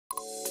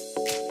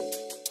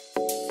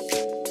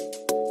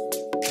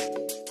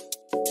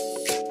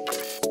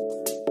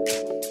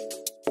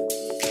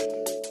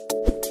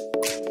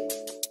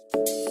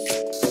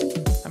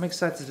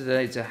excited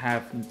today to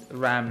have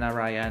Ram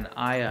Narayan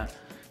Iyer,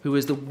 who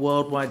is the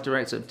Worldwide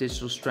Director of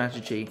Digital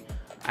Strategy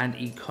and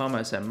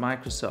eCommerce at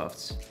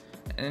Microsoft.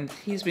 And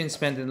he's been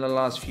spending the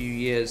last few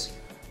years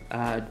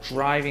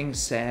driving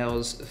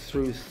sales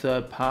through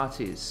third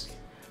parties.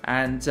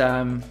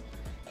 And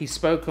he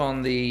spoke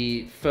on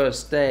the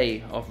first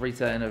day of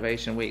Retail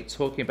Innovation Week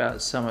talking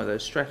about some of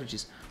those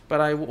strategies. But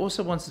I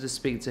also wanted to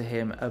speak to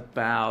him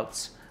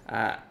about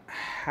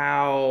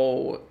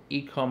how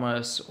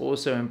e-commerce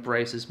also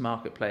embraces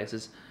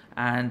marketplaces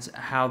and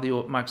how the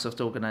Microsoft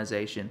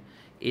organization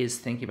is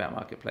thinking about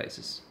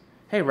marketplaces.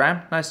 Hey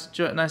Ram, nice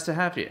to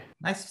have you.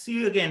 Nice to see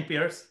you again,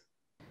 Piers.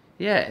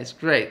 Yeah, it's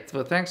great.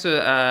 Well, thanks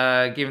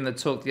for giving the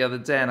talk the other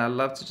day, and I'd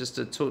love to just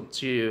talk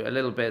to you a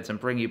little bit and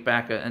bring you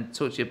back and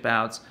talk to you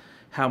about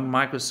how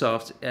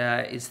Microsoft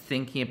is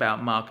thinking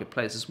about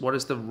marketplaces. What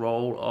is the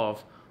role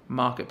of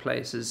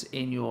marketplaces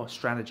in your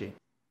strategy?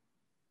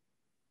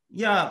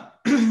 Yeah,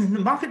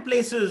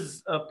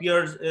 marketplaces,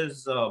 Piers,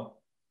 is a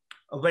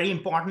very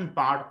important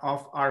part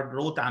of our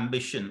growth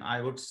ambition,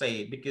 I would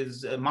say,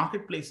 because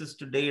marketplaces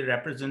today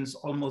represents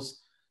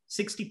almost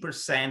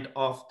 60%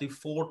 of the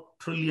 $4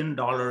 trillion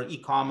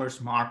e-commerce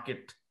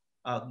market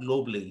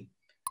globally.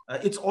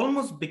 It's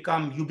almost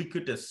become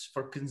ubiquitous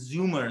for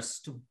consumers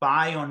to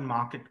buy on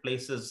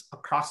marketplaces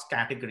across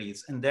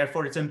categories, and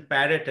therefore it's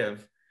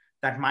imperative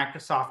that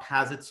Microsoft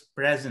has its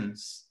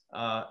presence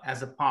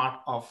as a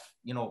part of,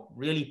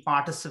 really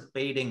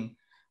participating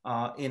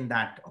in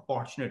that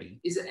opportunity.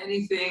 Is there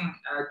anything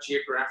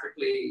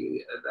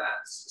geographically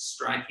that's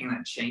striking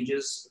that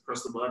changes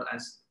across the world,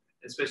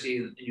 especially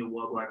in your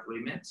worldwide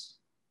remit?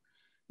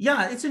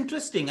 Yeah, it's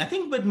interesting. I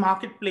think with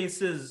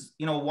marketplaces,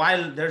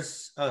 while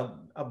there's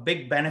a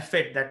big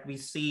benefit that we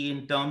see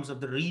in terms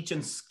of the reach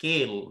and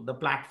scale the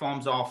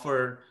platforms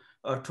offer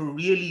to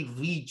really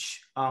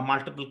reach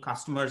multiple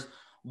customers,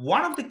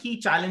 one of the key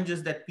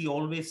challenges that we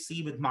always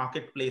see with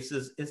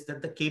marketplaces is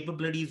that the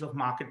capabilities of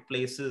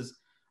marketplaces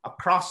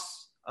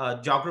across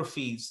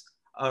geographies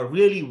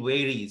really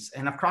varies,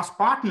 and across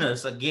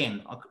partners,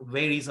 again,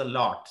 varies a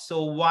lot.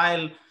 So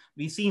while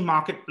we see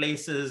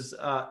marketplaces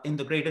in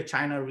the Greater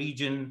China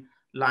region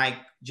like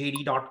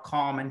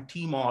JD.com and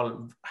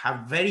Tmall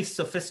have very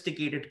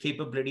sophisticated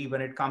capability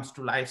when it comes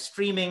to live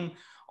streaming,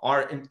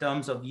 or in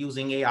terms of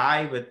using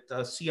AI with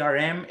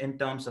CRM in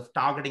terms of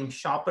targeting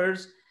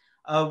shoppers.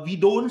 We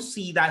don't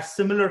see that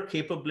similar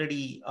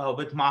capability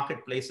with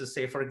marketplaces,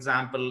 say, for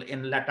example,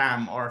 in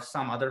LATAM or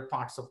some other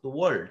parts of the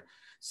world.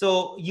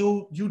 So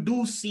you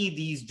do see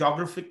these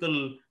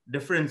geographical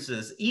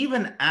differences.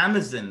 Even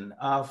Amazon,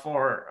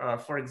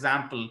 for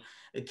example,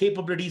 the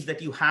capabilities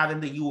that you have in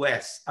the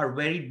US are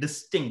very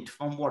distinct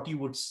from what you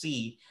would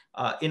see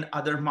in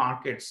other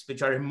markets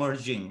which are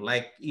emerging.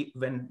 Like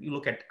when you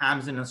look at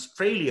Amazon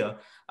Australia,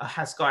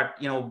 has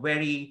got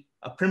very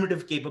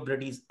primitive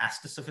capabilities as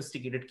the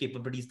sophisticated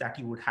capabilities that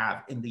you would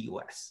have in the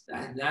US.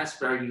 That's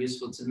very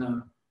useful to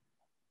know.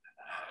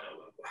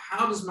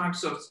 How does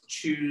Microsoft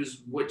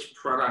choose which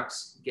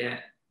products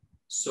get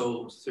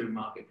sold through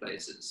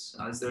marketplaces?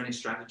 Is there any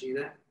strategy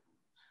there?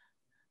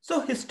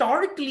 So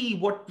historically,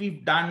 what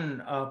we've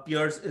done,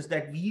 Piers, is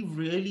that we've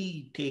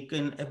really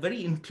taken a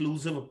very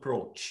inclusive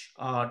approach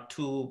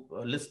to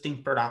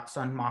listing products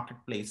on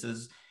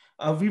marketplaces.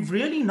 We've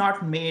really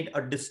not made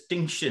a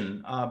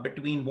distinction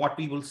between what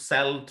we will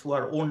sell through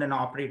our owned and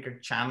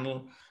operated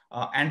channel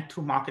and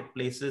through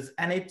marketplaces.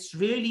 And it's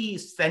really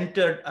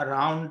centered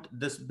around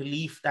this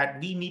belief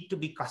that we need to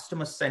be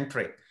customer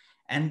centric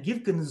and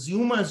give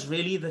consumers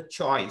really the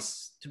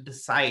choice to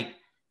decide,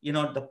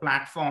 the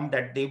platform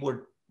that they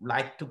would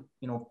like to,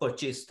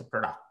 purchase the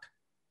product.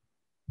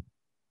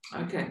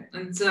 Okay,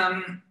 and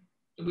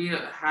we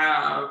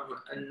have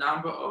a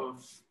number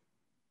of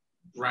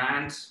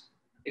brand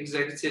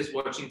executives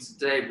watching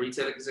today,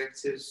 retail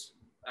executives,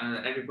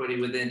 everybody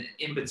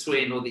in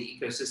between all the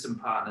ecosystem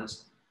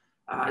partners.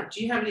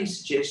 Do you have any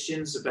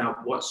suggestions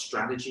about what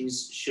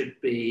strategies should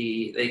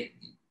be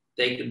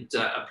they could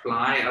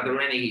apply? Are there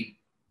any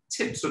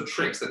tips or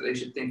tricks that they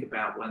should think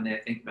about when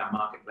they're thinking about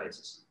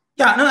marketplaces?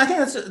 Yeah, no, I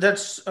think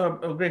that's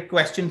a great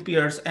question,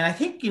 Piers. And I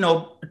think,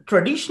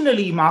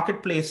 traditionally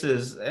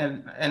marketplaces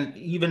and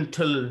even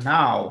till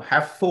now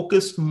have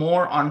focused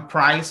more on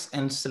price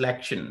and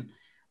selection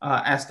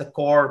as the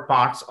core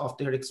parts of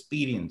their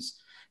experience.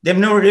 They've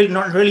not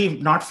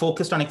really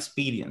focused on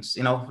experience.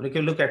 Like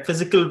you look at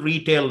physical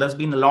retail, there's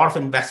been a lot of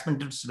investment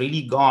that's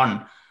really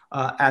gone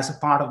as a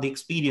part of the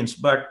experience.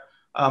 But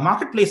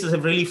marketplaces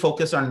have really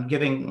focused on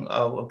giving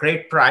a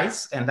great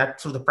price, and that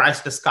through the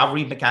price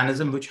discovery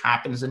mechanism, which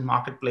happens in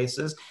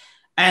marketplaces,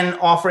 and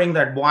offering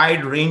that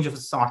wide range of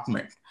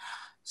assortment.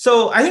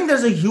 So I think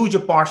there's a huge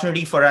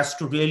opportunity for us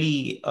to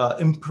really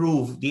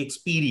improve the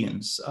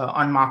experience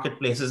on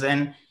marketplaces.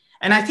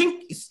 And I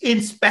think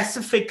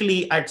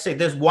specifically, I'd say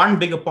there's one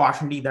big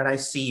opportunity that I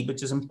see,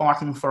 which is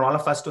important for all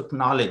of us to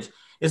acknowledge,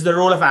 is the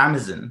role of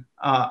Amazon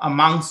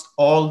amongst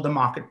all the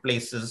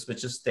marketplaces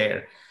which is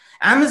there.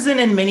 Amazon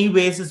in many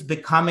ways is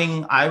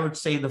becoming, I would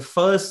say, the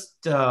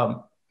first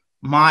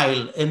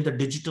mile in the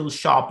digital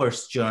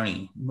shopper's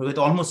journey, with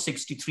almost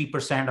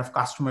 63% of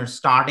customers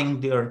starting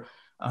their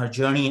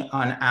journey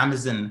on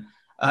Amazon.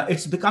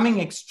 It's becoming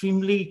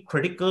extremely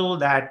critical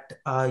that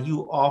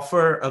you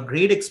offer a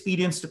great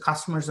experience to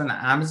customers on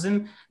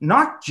Amazon,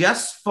 not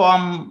just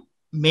from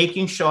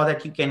making sure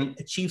that you can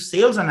achieve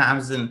sales on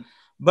Amazon,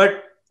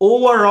 but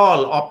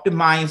overall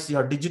optimize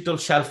your digital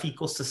shelf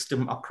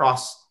ecosystem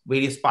across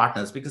various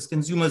partners, because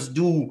consumers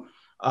do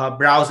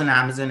browse on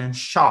Amazon and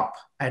shop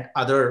at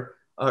other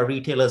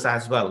retailers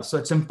as well. So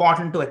it's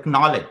important to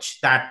acknowledge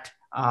that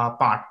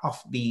part of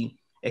the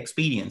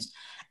experience.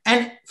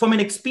 And from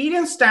an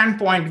experience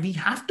standpoint, we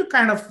have to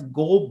kind of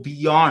go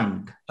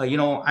beyond,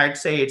 I'd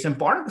say it's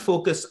important to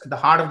focus at the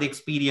heart of the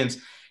experience.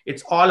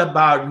 It's all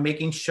about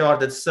making sure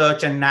that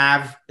search and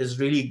nav is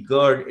really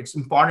good. It's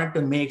important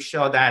to make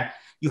sure that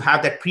you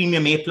have that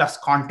premium A+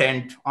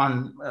 content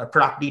on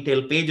product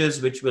detail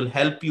pages, which will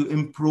help you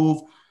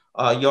improve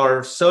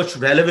your search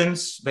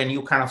relevance when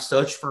you kind of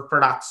search for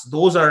products.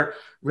 Those are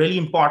really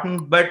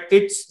important, but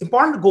it's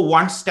important to go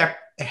one step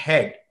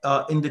ahead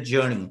in the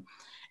journey.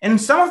 And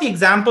some of the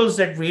examples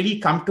that really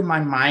come to my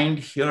mind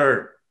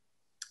here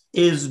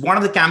is one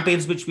of the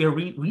campaigns which we are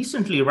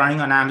recently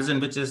running on Amazon,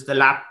 which is the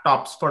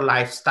Laptops for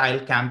Lifestyle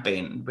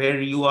campaign, where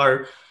you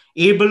are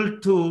able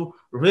to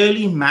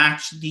really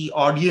match the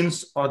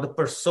audience or the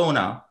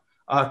persona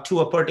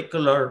to a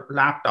particular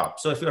laptop.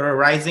 So if you're a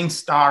rising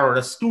star or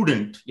a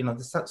student,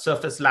 the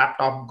Surface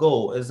Laptop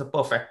Go is the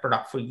perfect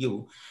product for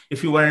you.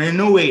 If you are an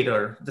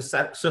innovator, the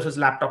Surface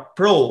Laptop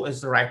Pro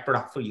is the right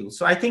product for you.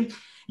 So I think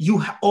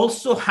you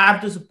also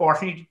have this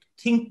opportunity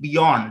to think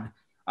beyond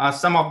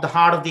some of the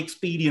heart of the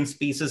experience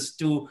pieces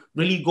to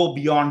really go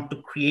beyond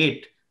to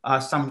create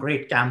some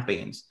great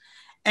campaigns.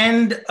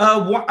 And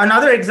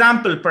another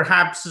example,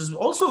 perhaps, is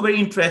also very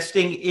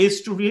interesting,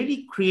 is to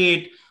really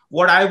create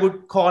what I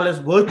would call as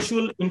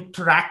virtual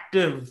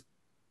interactive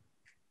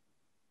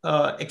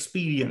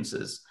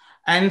experiences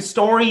and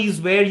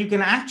stories where you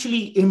can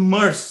actually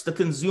immerse the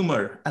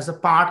consumer as a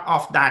part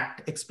of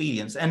that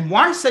experience. And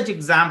one such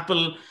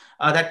example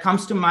that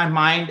comes to my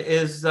mind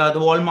is the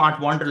Walmart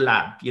Wonder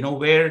Lab,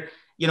 where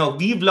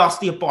we've lost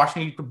the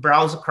opportunity to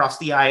browse across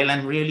the aisle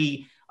and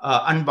really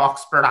unbox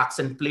products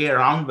and play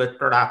around with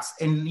products.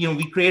 And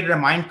we created a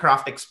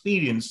Minecraft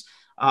experience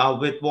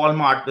with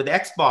Walmart, with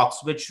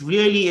Xbox, which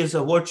really is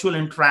a virtual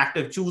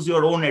interactive, choose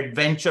your own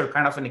adventure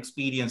kind of an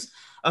experience,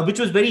 which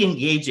was very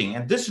engaging.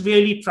 And this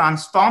really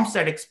transforms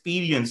that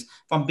experience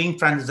from being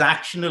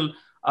transactional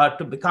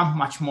to become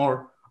much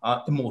more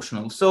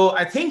emotional. So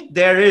I think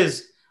there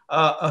is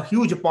a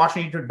huge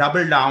opportunity to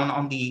double down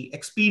on the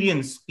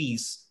experience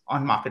piece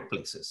on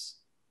marketplaces.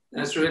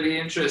 That's really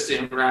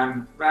interesting,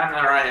 Ram. Ram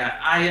Narayan,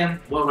 I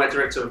am Worldwide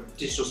Director of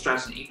Digital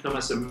Strategy and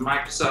E-Commerce at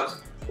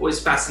Microsoft. Always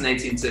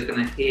fascinating to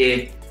kind of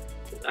hear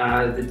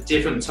the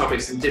different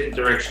topics and different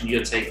direction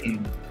you're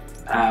taking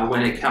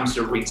when it comes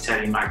to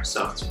retailing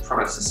Microsoft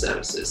products and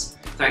services.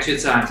 Thanks for your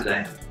time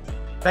today.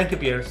 Thank you,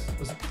 Piers. It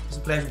was a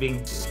pleasure being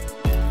here.